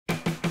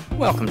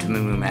Welcome to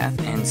MooMooMath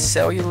and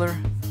cellular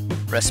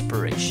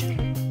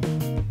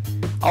respiration.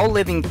 All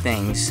living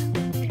things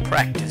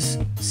practice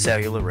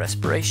cellular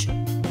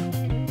respiration.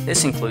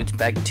 This includes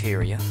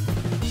bacteria,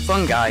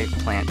 fungi,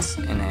 plants,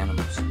 and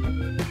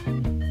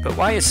animals. But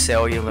why is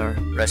cellular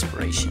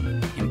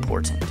respiration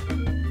important?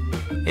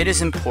 It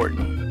is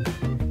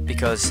important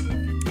because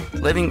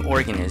living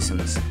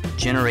organisms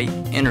generate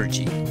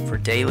energy for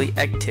daily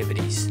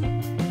activities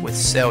with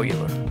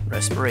cellular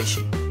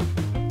respiration.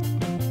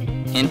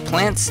 In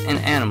plants and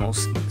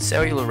animals,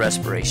 cellular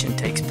respiration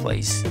takes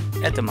place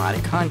at the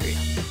mitochondria.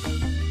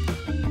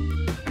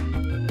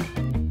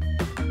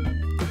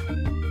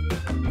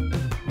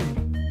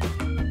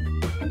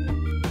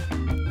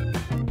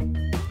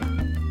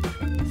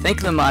 Think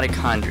of the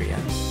mitochondria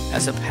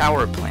as a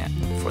power plant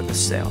for the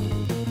cell,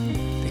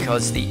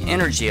 because the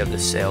energy of the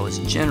cell is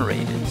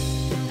generated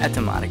at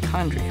the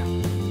mitochondria.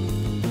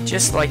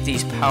 Just like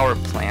these power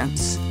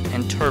plants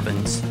and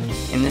turbines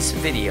in this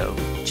video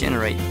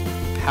generate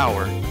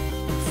power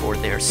for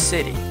their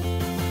city.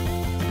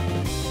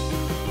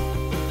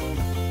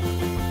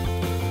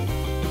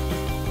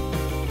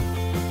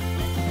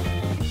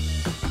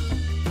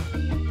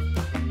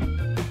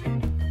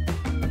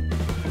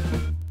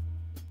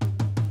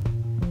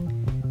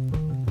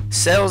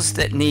 Cells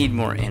that need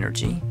more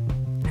energy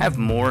have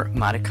more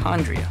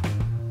mitochondria,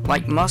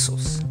 like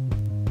muscles.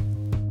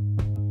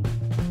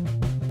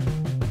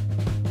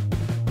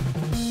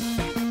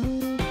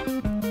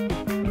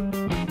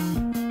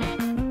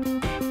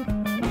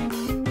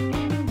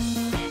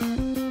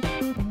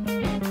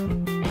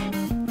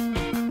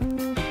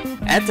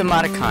 At the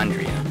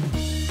mitochondria,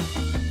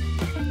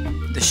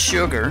 the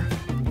sugar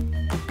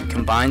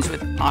combines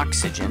with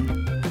oxygen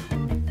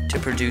to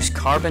produce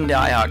carbon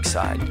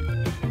dioxide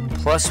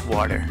plus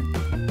water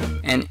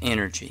and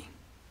energy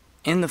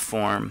in the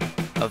form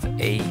of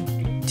ATP.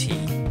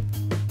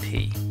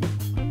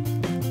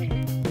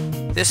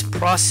 This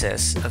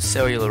process of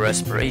cellular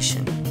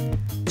respiration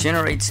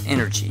generates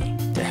energy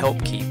to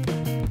help keep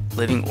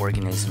living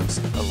organisms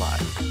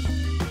alive.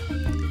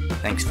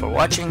 Thanks for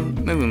watching.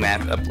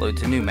 MooMooMath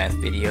uploads a new math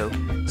video,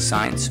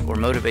 science, or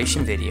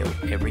motivation video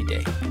every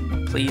day.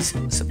 Please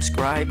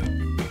subscribe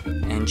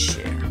and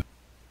share.